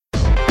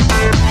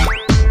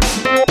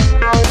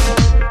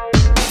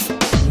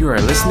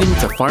are listening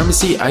to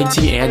Pharmacy, IT,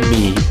 and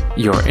Me,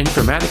 your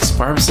informatics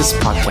pharmacist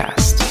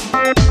podcast.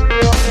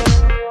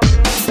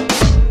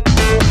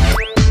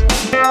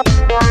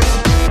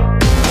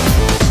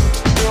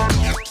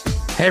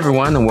 Hey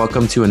everyone, and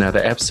welcome to another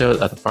episode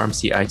of the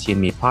Pharmacy, IT, and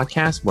Me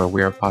podcast, where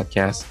we're a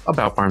podcast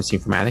about pharmacy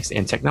informatics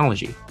and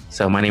technology.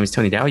 So my name is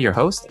Tony Dow, your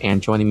host,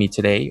 and joining me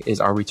today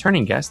is our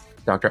returning guest,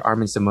 Dr.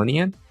 Armin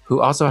Simonian,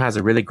 who also has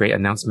a really great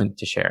announcement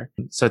to share.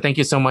 So thank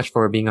you so much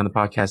for being on the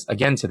podcast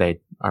again today,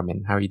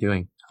 Armin. How are you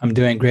doing? I'm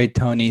doing great,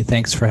 Tony.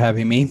 Thanks for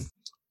having me.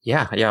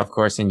 Yeah, of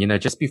course. And,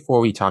 just before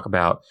we talk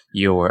about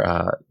your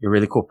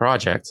really cool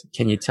project,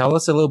 can you tell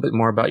us a little bit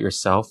more about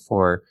yourself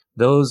for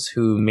those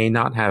who may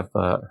not have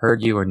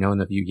heard you or known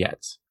of you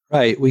yet?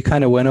 Right. We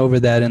kind of went over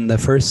that in the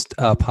first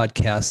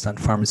podcast on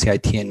Pharmacy,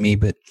 IT, and Me,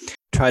 but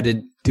try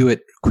to do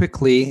it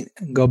quickly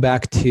and go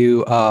back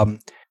to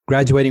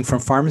graduating from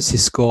pharmacy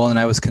school. And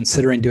I was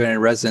considering doing a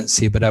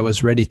residency, but I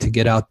was ready to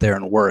get out there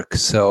and work.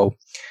 So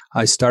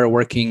I started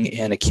working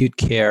in acute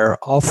care.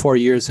 All 4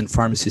 years in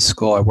pharmacy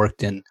school, I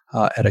worked in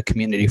at a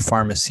community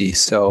pharmacy.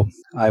 So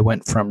I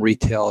went from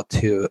retail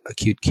to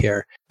acute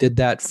care. Did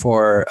that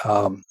for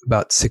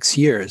about 6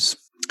 years.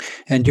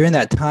 And during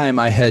that time,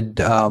 I had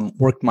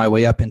worked my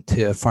way up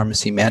into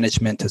pharmacy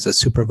management as a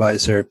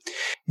supervisor.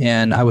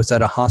 And I was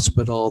at a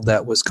hospital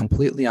that was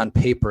completely on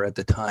paper at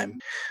the time.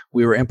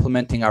 We were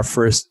implementing our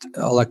first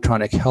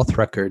electronic health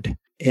record.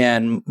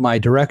 And my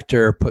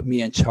director put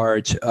me in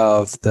charge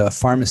of the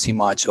pharmacy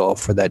module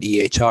for that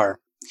EHR.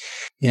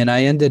 And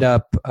I ended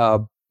up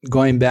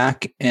going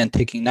back and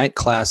taking night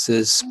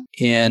classes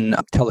in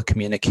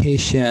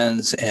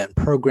telecommunications and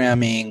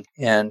programming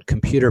and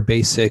computer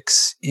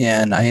basics.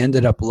 And I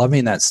ended up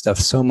loving that stuff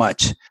so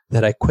much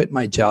that I quit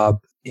my job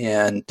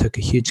and took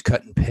a huge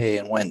cut in pay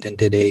and went and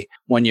did a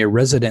 1-year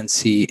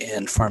residency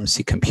in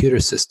pharmacy computer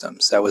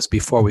systems. That was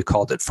before we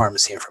called it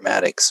pharmacy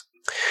informatics.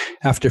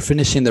 After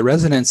finishing the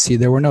residency,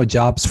 there were no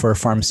jobs for a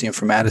pharmacy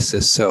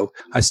informaticist, so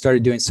I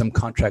started doing some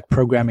contract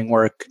programming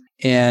work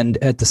and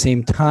at the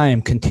same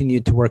time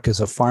continued to work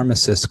as a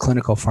pharmacist,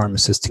 clinical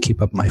pharmacist, to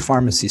keep up my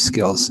pharmacy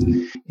skills.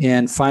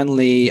 And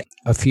finally,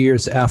 a few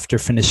years after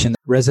finishing the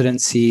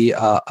residency,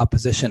 a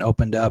position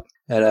opened up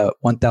at a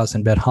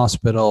 1,000-bed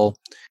hospital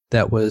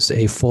that was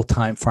a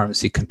full-time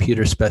pharmacy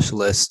computer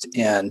specialist.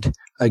 And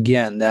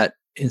again, that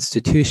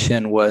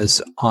institution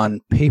was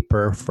on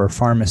paper for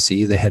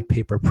pharmacy. They had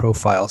paper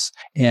profiles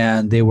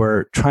and they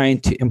were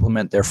trying to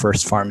implement their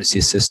first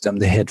pharmacy system.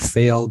 They had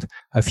failed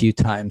a few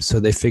times, so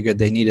they figured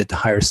they needed to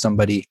hire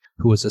somebody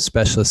who was a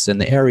specialist in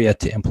the area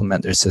to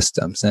implement their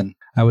systems. And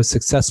I was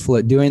successful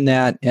at doing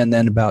that. And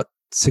then about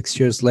 6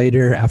 years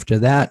later, after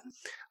that,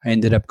 I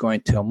ended up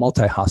going to a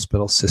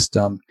multi-hospital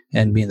system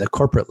and being the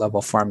corporate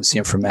level pharmacy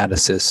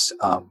informaticist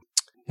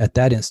at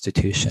that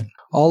institution.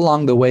 All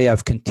along the way,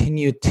 I've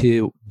continued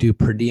to do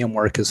per diem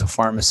work as a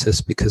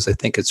pharmacist because I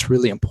think it's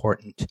really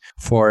important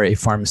for a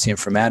pharmacy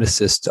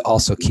informaticist to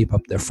also keep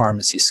up their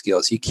pharmacy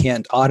skills. You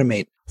can't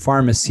automate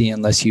pharmacy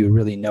unless you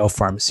really know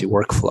pharmacy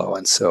workflow.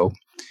 And so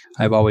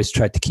I've always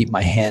tried to keep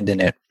my hand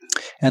in it.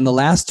 And the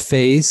last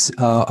phase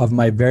of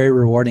my very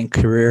rewarding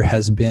career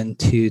has been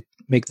to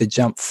make the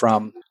jump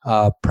from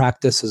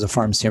practice as a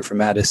pharmacy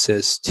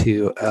informaticist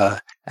to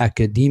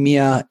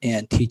academia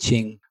and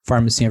teaching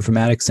pharmacy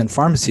informatics in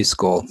pharmacy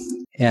school.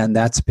 And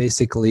that's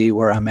basically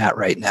where I'm at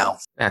right now.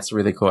 That's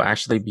really cool.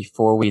 Actually,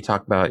 before we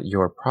talk about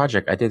your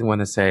project, I did want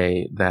to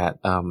say that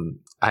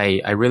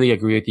I really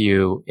agree with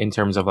you in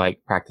terms of like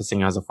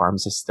practicing as a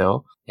pharmacist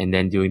still and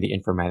then doing the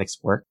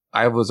informatics work.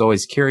 I was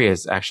always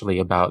curious actually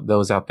about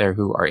those out there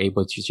who are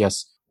able to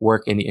just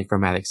work in the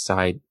informatics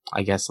side,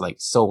 I guess like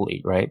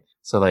solely, right?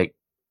 So like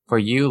for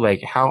you,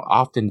 like how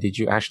often did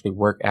you actually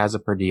work as a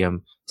per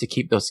diem to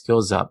keep those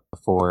skills up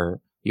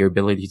for your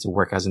ability to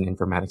work as an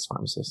informatics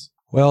pharmacist?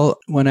 Well,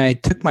 when I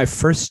took my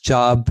first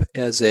job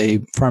as a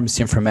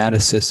pharmacy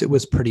informaticist, it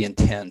was pretty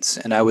intense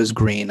and I was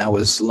green. I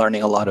was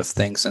learning a lot of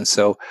things. And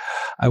so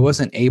I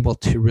wasn't able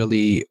to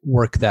really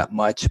work that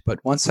much. But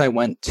once I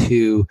went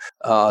to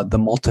the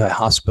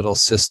multi-hospital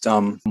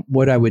system,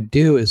 what I would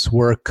do is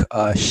work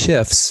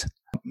shifts,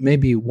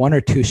 maybe 1 or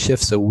 2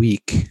 shifts a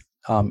week,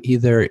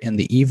 either in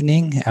the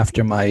evening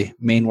after my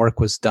main work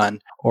was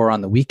done or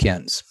on the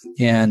weekends.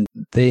 And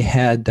they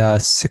had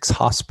 6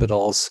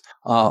 hospitals,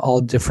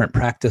 all different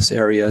practice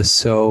areas.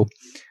 So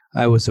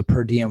I was a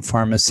per diem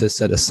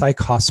pharmacist at a psych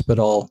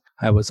hospital.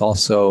 I was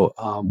also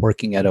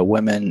working at a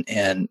women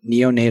and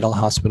neonatal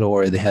hospital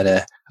where they had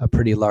a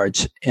pretty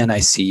large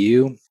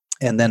NICU.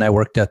 And then I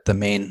worked at the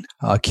main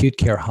acute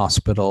care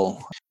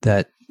hospital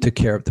that took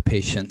care of the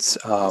patients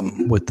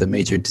with the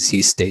major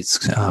disease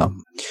states.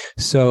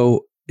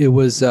 So it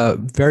was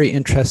very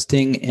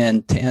interesting.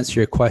 And to answer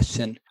your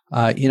question,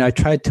 I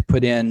tried to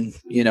put in,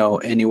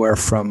 anywhere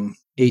from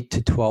 8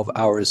 to 12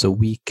 hours a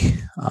week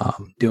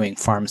doing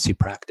pharmacy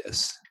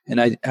practice.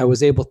 And I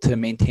was able to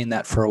maintain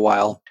that for a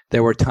while.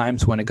 There were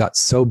times when it got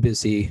so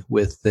busy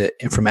with the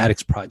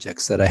informatics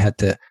projects that I had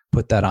to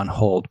put that on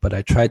hold, but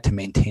I tried to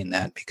maintain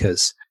that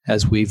because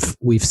as we've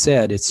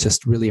said, it's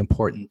just really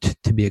important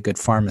to be a good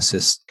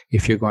pharmacist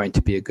if you're going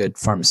to be a good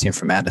pharmacy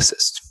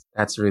informaticist.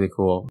 That's really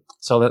cool.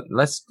 So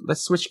let's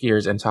switch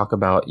gears and talk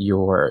about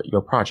your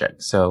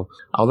project. So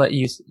I'll let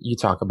you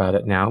talk about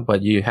it now,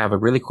 but you have a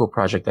really cool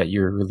project that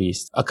you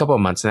released a couple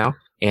of months now,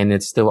 and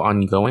it's still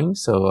ongoing.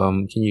 So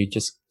can you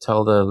just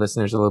tell the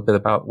listeners a little bit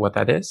about what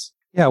that is?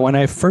 Yeah, when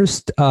I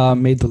first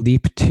made the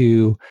leap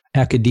to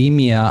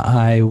academia,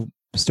 I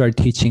started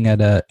teaching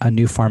at a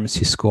new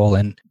pharmacy school,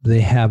 and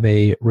they have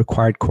a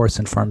required course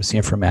in pharmacy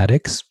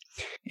informatics,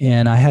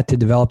 and I had to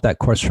develop that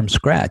course from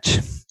scratch.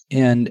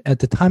 And at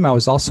the time, I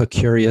was also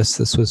curious,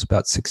 this was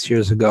about 6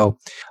 years ago,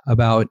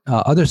 about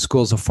other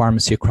schools of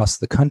pharmacy across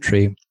the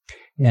country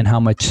and how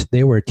much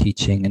they were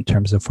teaching in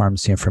terms of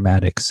pharmacy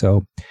informatics.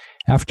 So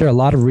after a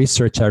lot of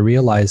research, I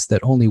realized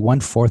that only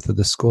 1/4 of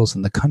the schools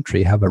in the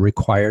country have a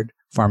required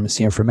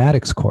pharmacy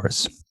informatics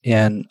course.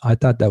 And I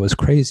thought that was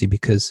crazy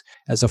because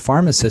as a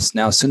pharmacist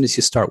now, as soon as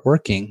you start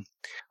working,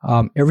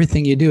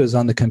 everything you do is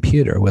on the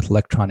computer with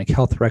electronic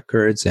health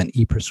records and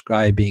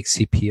e-prescribing,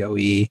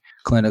 CPOE,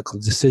 clinical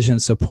decision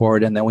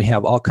support. And then we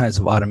have all kinds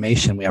of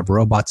automation. We have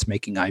robots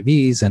making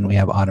IVs, and we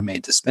have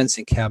automated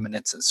dispensing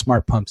cabinets and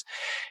smart pumps.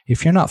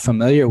 If you're not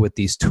familiar with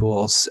these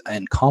tools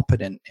and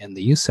competent in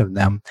the use of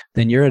them,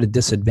 then you're at a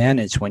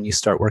disadvantage when you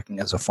start working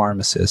as a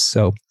pharmacist.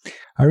 So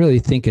I really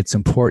think it's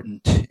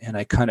important. And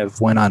I kind of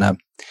went on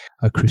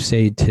a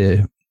crusade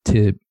to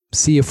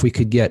see if we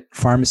could get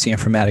pharmacy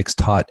informatics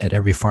taught at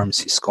every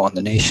pharmacy school in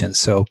the nation.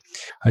 So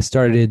I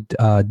started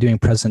doing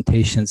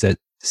presentations at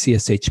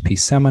CSHP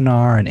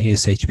seminar and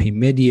ASHP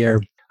mid-year.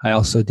 I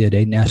also did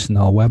a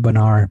national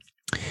webinar.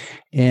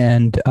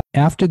 And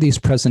after these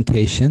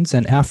presentations,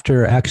 and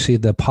after actually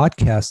the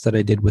podcast that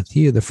I did with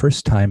you the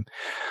first time,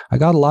 I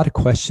got a lot of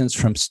questions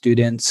from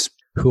students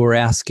who were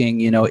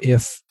asking,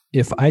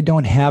 if I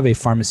don't have a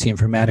pharmacy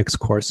informatics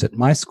course at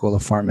my school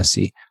of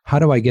pharmacy, how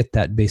do I get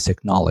that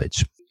basic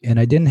knowledge? And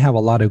I didn't have a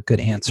lot of good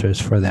answers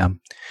for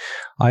them.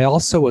 I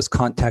also was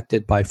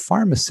contacted by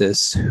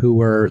pharmacists who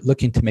were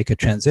looking to make a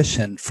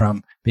transition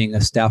from being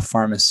a staff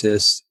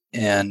pharmacist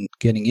and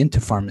getting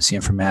into pharmacy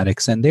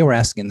informatics. And they were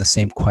asking the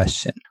same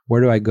question. Where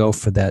do I go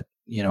for that,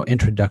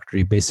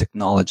 introductory basic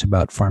knowledge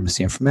about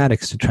pharmacy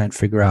informatics to try and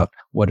figure out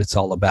what it's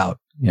all about?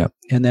 Yeah.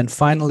 And then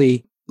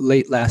finally,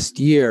 late last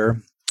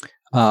year,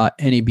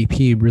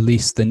 NABP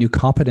released the new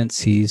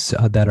competencies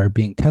that are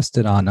being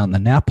tested on the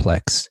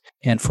NAPLEX.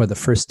 And for the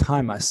first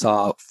time, I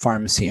saw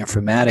pharmacy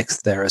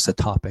informatics there as a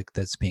topic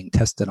that's being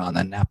tested on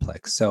the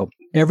NAPLEX. So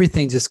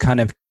everything just kind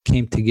of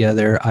came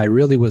together. I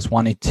really was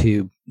wanting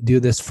to do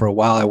this for a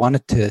while. I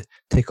wanted to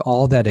take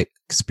all that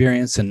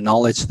experience and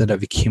knowledge that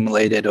I've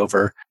accumulated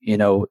over,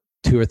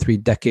 2 or 3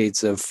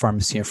 decades of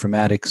pharmacy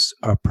informatics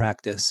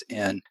practice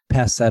and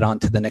pass that on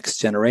to the next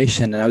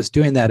generation. And I was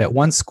doing that at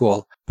one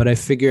school, but I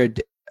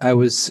figured I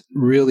was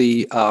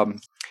really,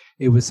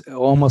 it was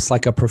almost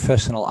like a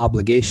professional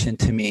obligation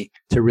to me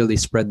to really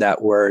spread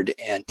that word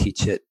and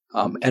teach it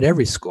at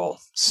every school.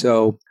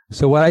 So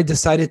what I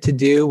decided to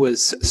do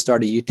was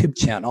start a YouTube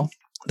channel,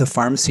 the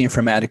Pharmacy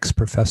Informatics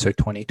Professor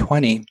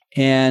 2020,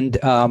 and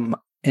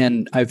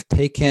I've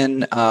taken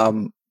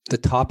the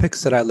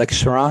topics that I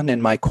lecture on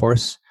in my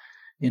course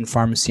in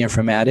pharmacy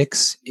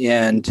informatics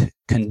and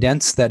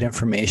condensed that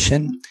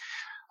information.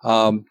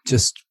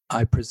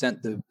 I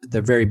present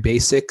the very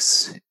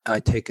basics. I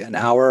take an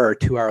hour or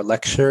 2-hour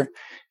lecture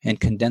and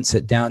condense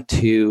it down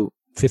to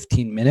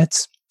 15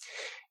 minutes.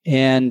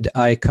 And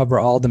I cover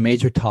all the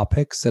major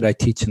topics that I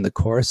teach in the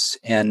course.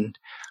 And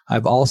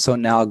I've also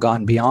now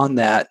gone beyond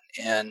that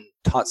and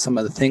taught some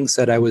of the things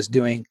that I was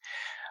doing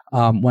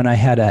when I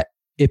had a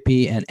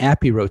IPI and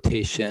API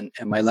rotation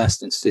at my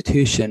last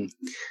institution.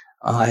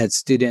 I had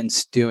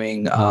students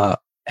doing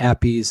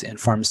APIs in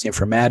pharmacy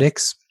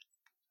informatics.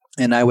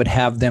 And I would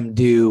have them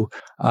do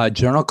a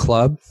journal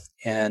club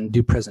and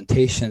do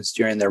presentations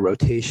during their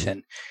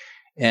rotation.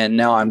 And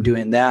now I'm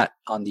doing that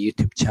on the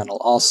YouTube channel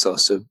also.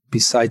 So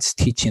besides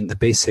teaching the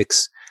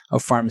basics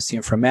of pharmacy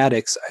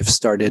informatics, I've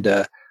started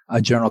a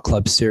journal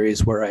club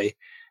series where I,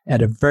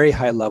 at a very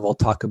high level,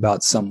 talk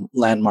about some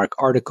landmark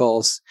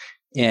articles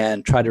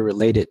and try to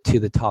relate it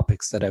to the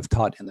topics that I've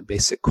taught in the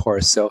basic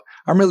course. So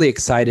I'm really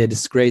excited.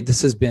 It's great.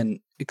 This has been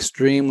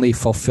extremely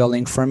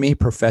fulfilling for me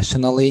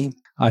professionally.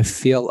 I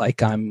feel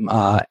like I'm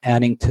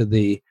adding to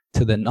the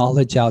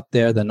knowledge out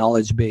there, the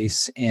knowledge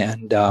base,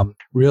 and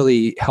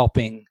really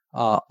helping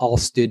all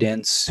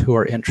students who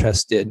are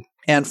interested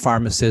and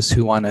pharmacists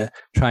who want to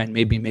try and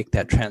maybe make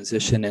that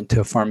transition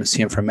into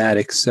pharmacy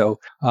informatics. So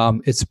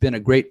it's been a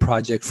great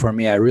project for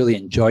me. I really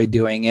enjoy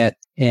doing it.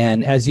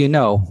 And as you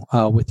know,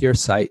 with your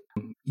site,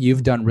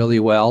 you've done really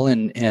well,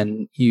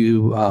 and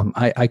you,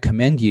 I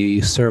commend you.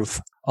 You serve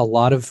a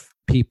lot of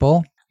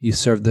people. You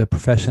serve the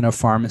profession of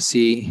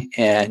pharmacy,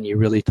 and you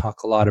really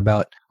talk a lot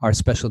about our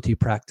specialty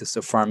practice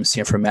of pharmacy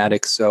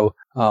informatics. So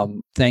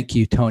thank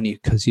you, Tony,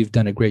 because you've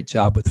done a great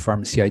job with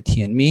Pharmacy IT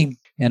and me.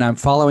 And I'm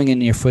following in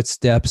your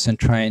footsteps and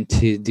trying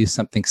to do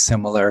something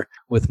similar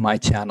with my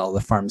channel, the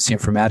Pharmacy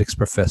Informatics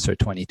Professor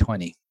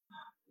 2020.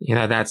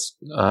 That's,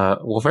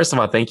 well, first of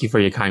all, thank you for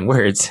your kind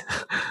words.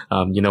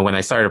 When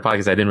I started a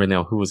podcast, I didn't really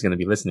know who was going to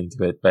be listening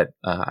to it, but,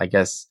 I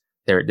guess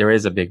there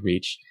is a big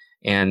reach.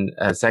 And,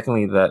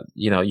 secondly,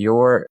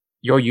 your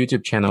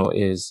YouTube channel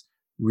is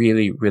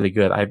really, really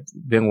good. I've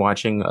been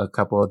watching a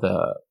couple of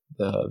the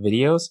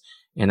videos,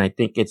 and I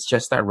think it's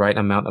just that right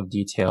amount of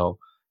detail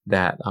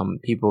that,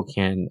 people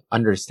can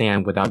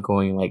understand without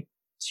going like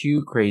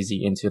too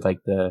crazy into like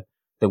the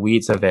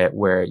weeds of it,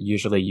 where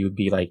usually you'd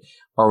be like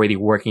already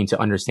working to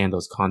understand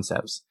those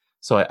concepts.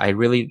 So I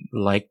really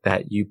like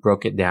that you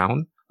broke it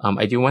down.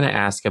 I do want to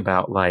ask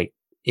about like,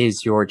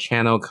 is your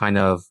channel kind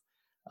of,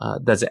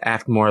 does it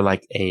act more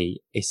like a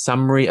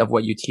summary of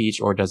what you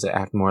teach, or does it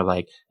act more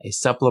like a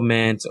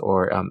supplement,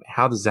 or,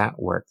 how does that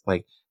work?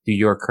 Like, do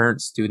your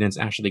current students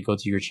actually go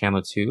to your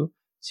channel too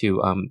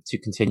to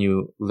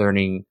continue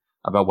learning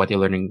about what they're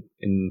learning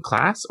in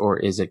class, or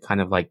is it kind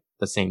of like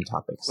the same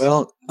topics?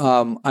 Well,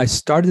 I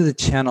started the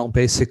channel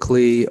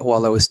basically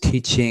while I was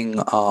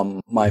teaching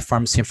my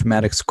pharmacy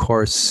informatics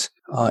course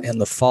in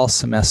the fall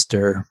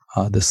semester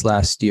this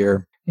last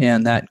year.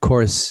 And that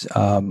course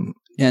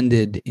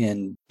ended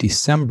in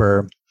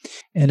December.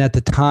 And at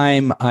the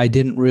time, I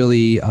didn't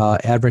really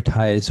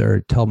advertise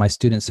or tell my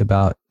students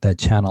about that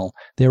channel.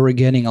 They were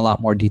getting a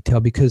lot more detail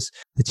because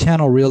the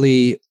channel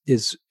really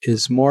is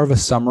more of a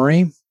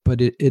summary, but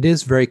it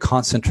is very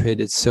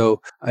concentrated.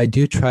 So I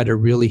do try to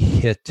really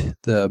hit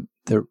the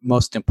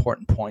most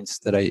important points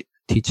that I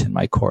teach in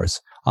my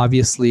course.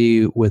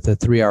 Obviously, with a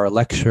 3-hour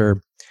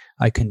lecture,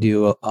 I can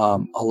do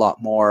a lot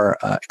more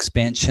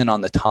expansion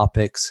on the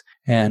topics.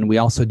 And we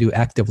also do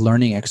active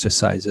learning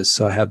exercises.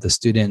 So I have the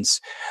students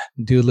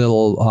do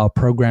little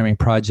programming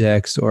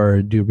projects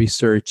or do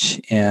research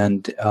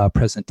and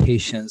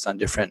presentations on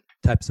different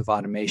types of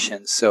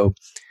automations. So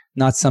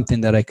not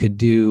something that I could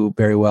do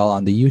very well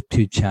on the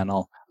YouTube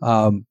channel.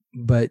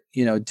 But,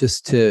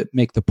 just to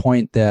make the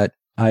point that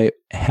I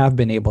have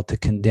been able to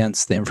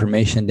condense the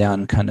information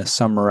down and kind of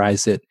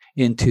summarize it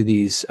into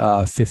these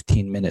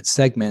 15-minute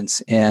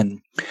segments. And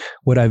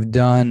what I've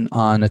done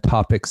on a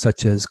topic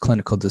such as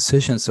clinical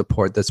decision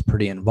support that's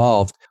pretty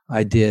involved,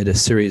 I did a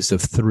series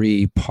of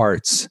 3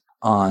 parts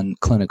on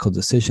clinical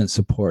decision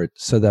support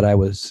so that I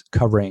was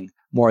covering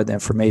more of the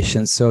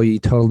information. So you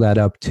total that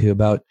up to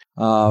about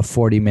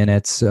 40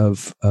 minutes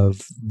of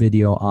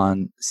video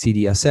on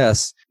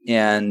CDSS,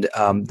 and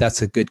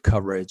that's a good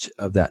coverage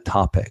of that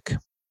topic.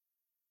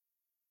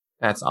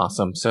 That's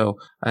awesome. So,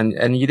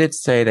 and you did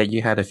say that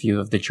you had a few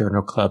of the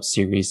Journal Club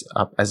series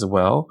up as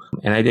well.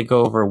 And I did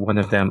go over one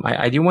of them.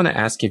 I do want to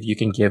ask if you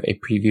can give a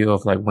preview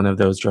of like one of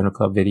those Journal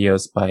Club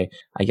videos by,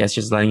 I guess,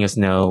 just letting us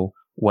know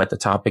what the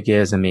topic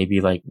is and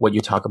maybe like what you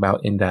talk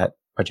about in that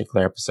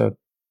particular episode.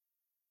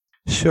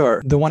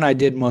 Sure. The one I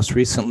did most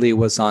recently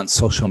was on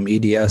social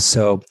media.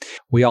 So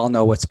we all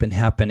know what's been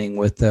happening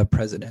with the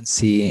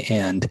presidency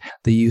and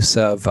the use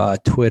of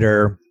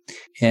Twitter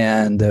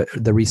and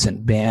the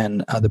recent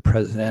ban of the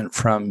president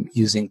from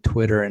using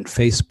Twitter and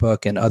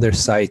Facebook and other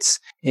sites.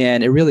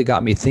 And it really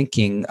got me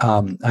thinking.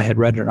 I had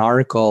read an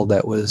article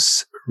that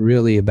was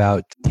really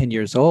about 10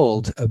 years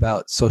old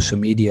about social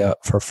media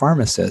for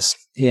pharmacists.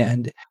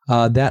 And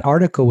that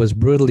article was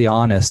brutally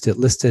honest. It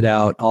listed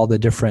out all the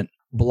different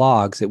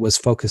blogs. It was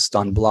focused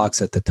on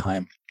blogs at the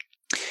time.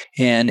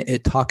 And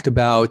it talked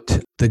about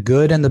the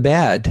good and the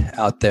bad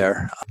out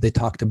there. They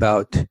talked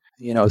about,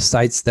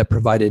 sites that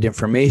provided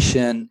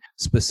information,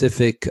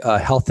 specific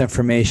health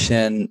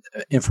information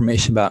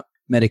about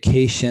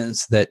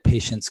medications that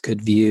patients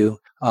could view,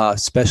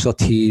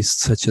 specialties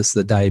such as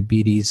the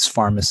diabetes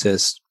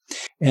pharmacist.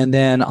 And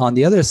then on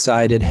the other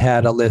side, it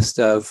had a list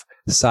of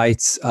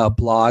sites,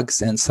 blogs,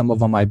 and some of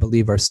them I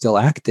believe are still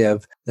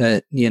active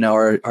that,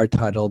 are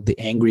titled The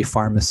Angry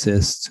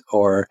Pharmacist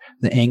or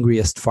The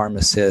Angriest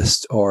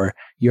Pharmacist or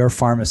Your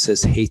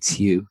Pharmacist Hates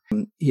You.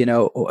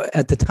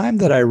 At the time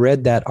that I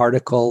read that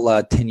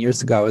article 10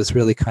 years ago, I was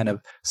really kind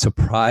of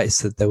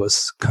surprised that there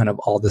was kind of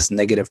all this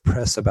negative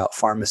press about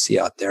pharmacy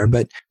out there.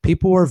 But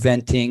people were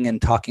venting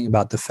and talking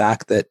about the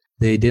fact that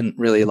they didn't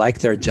really like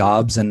their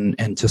jobs and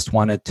just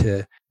wanted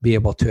to be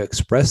able to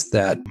express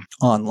that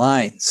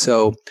online.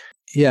 So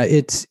yeah,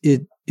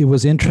 it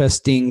was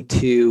interesting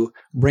to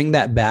bring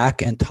that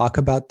back and talk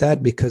about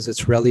that because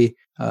it's really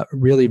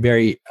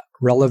very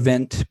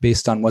relevant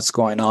based on what's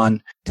going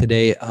on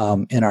today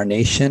in our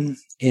nation.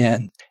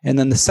 And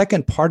then the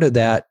second part of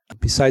that,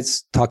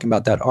 besides talking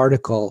about that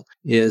article,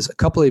 is a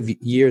couple of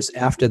years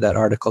after that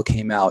article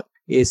came out,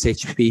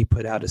 ASHP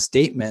put out a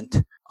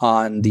statement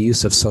on the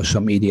use of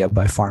social media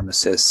by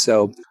pharmacists.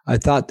 So I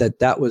thought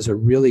that was a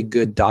really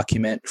good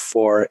document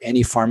for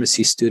any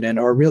pharmacy student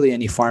or really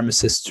any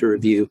pharmacist to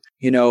review.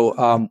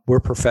 We're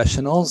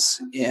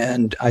professionals,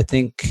 and I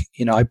think,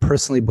 I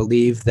personally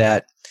believe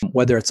that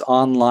whether it's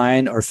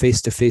online or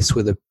face-to-face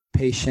with a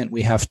patient.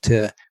 We have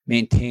to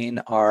maintain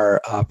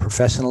our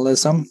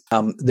professionalism.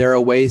 There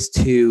are ways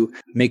to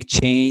make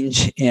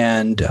change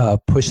and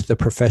push the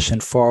profession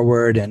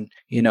forward. And,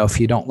 if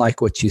you don't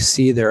like what you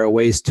see, there are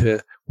ways to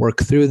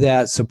work through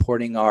that,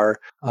 supporting our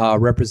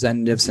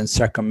representatives in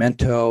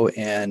Sacramento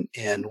and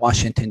in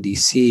Washington,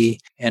 D.C.,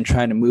 and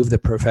trying to move the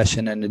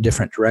profession in a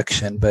different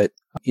direction. But,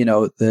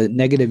 the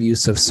negative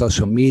use of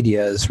social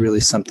media is really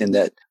something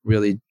that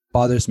really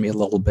bothers me a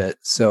little bit.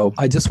 So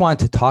I just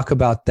wanted to talk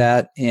about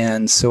that.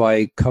 And so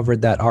I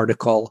covered that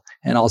article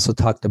and also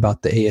talked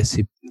about the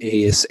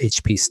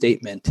ASHP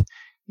statement.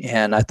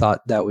 And I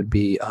thought that would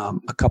be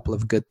a couple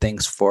of good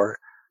things for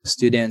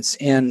students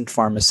and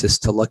pharmacists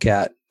to look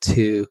at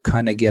to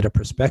kind of get a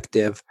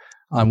perspective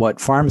on what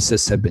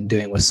pharmacists have been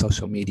doing with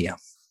social media.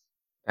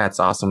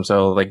 That's awesome.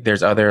 So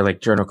there's other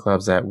journal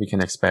clubs that we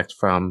can expect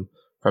from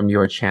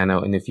your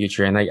channel in the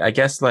future. And I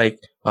guess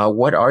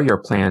what are your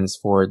plans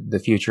for the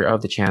future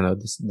of the channel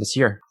this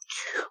year?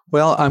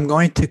 Well, I'm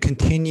going to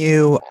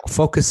continue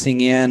focusing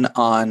in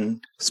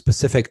on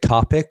specific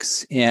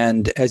topics.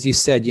 And as you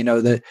said,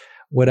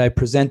 what I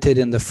presented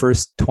in the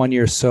first 20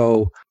 or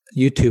so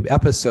YouTube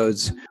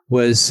episodes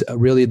was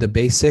really the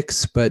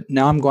basics, but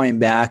now I'm going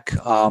back.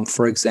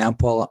 For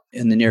example,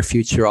 in the near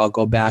future, I'll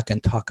go back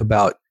and talk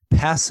about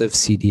passive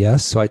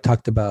CDS. So I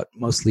talked about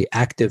mostly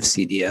active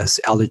CDS,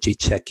 allergy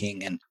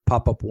checking and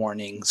pop-up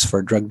warnings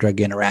for drug-drug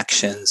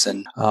interactions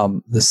and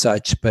the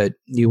such. But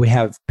we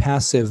have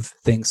passive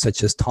things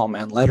such as tall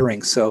man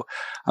lettering. So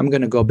I'm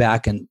going to go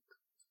back and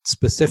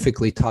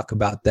specifically talk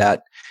about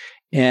that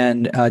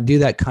and do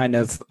that kind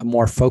of a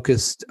more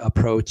focused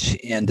approach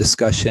and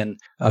discussion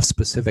of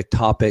specific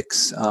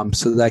topics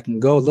so that I can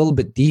go a little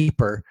bit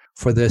deeper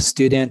for the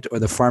student or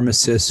the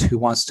pharmacist who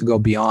wants to go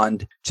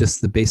beyond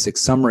just the basic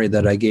summary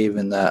that I gave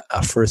in the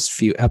first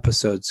few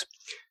episodes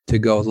to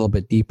go a little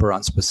bit deeper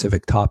on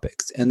specific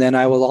topics. And then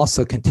I will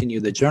also continue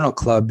the journal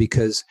club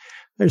because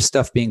there's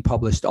stuff being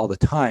published all the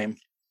time.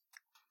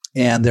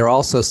 And there are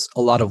also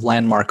a lot of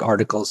landmark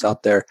articles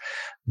out there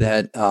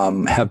that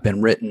have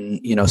been written,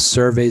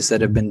 surveys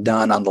that have been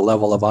done on the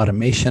level of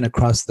automation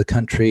across the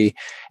country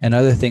and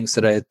other things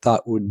that I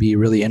thought would be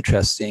really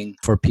interesting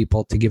for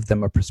people to give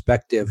them a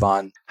perspective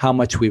on how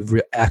much we've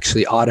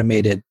actually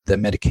automated the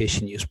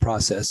medication use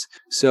process.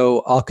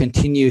 So I'll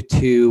continue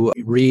to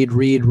read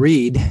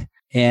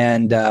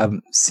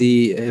and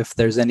see if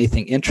there's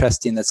anything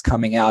interesting that's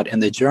coming out in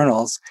the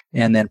journals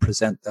and then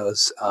present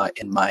those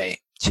in my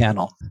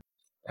channel.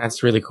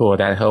 That's really cool.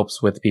 That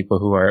helps with people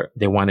who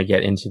they want to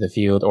get into the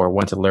field or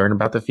want to learn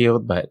about the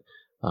field, but,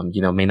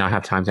 may not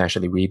have time to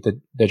actually read the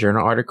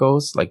journal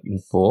articles in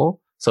full.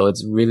 So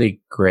it's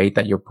really great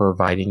that you're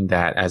providing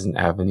that as an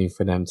avenue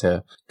for them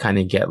to kind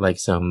of get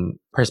some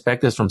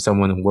perspectives from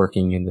someone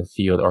working in the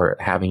field or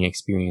having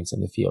experience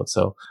in the field.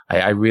 So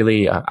I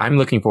really, I'm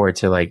looking forward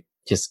to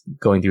just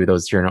going through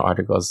those journal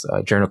articles,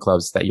 journal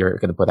clubs that you're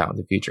going to put out in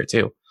the future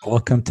too.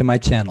 Welcome to my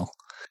channel.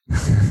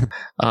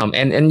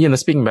 And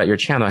speaking about your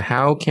channel,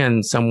 how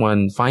can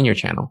someone find your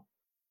channel?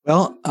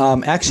 Well,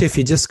 actually, if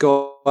you just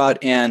go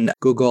out and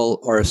Google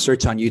or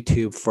search on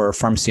YouTube for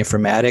Pharmacy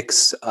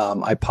Informatics,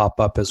 I pop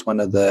up as one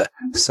of the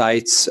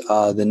sites.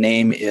 The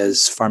name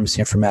is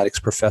Pharmacy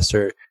Informatics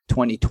Professor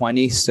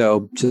 2020.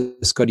 So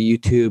just go to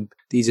YouTube.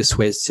 The easiest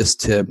way is just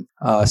to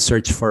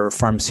search for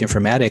Pharmacy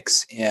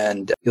Informatics,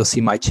 and you'll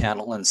see my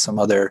channel and some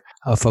other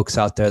folks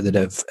out there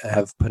that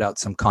have put out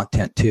some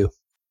content too.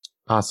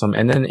 Awesome.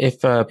 And then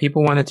if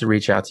people wanted to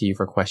reach out to you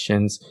for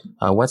questions,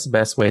 what's the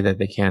best way that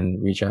they can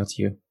reach out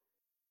to you?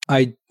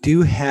 I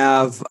do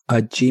have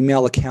a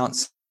Gmail account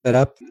set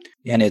up,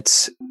 and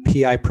it's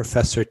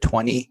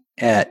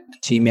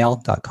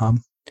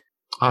piprofessor20@gmail.com.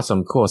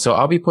 Awesome. Cool. So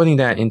I'll be putting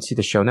that into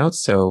the show notes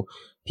so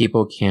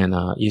people can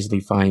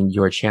easily find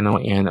your channel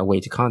and a way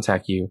to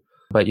contact you.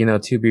 But,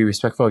 to be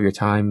respectful of your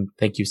time,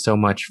 thank you so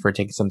much for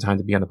taking some time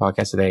to be on the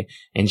podcast today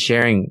and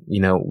sharing,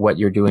 what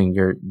you're doing,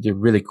 your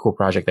really cool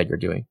project that you're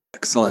doing.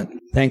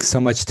 Excellent. Thanks so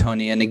much,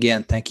 Tony. And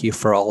again, thank you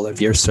for all of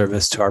your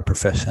service to our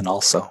profession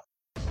also.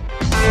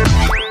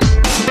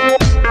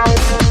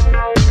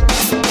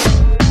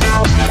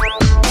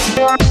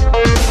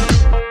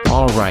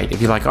 All right.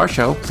 If you like our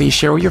show, please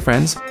share with your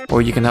friends,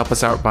 or you can help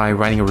us out by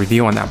writing a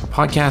review on Apple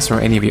Podcasts or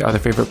any of your other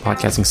favorite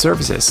podcasting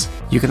services.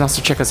 You can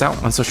also check us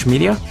out on social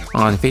media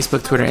on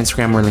Facebook, Twitter,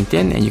 Instagram, or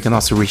LinkedIn, and you can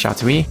also reach out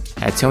to me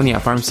at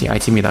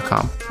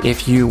tony@pharmacyitme.com.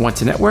 If you want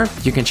to network,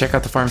 you can check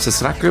out the Pharmacist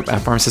Slack group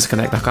at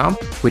pharmacistconnect.com,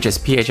 which is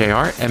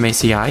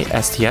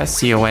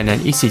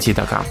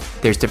PHARMACISTSCONNECT.com.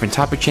 There's different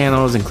topic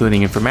channels,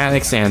 including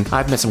informatics, and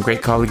I've met some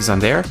great colleagues on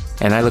there,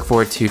 and I look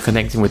forward to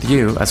connecting with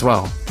you as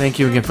well. Thank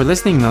you again for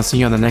listening, and I'll see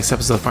you on the next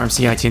episode of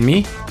Pharmacy IT and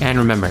Me. And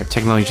remember,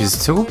 technology is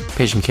a tool,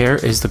 patient care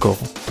is the goal.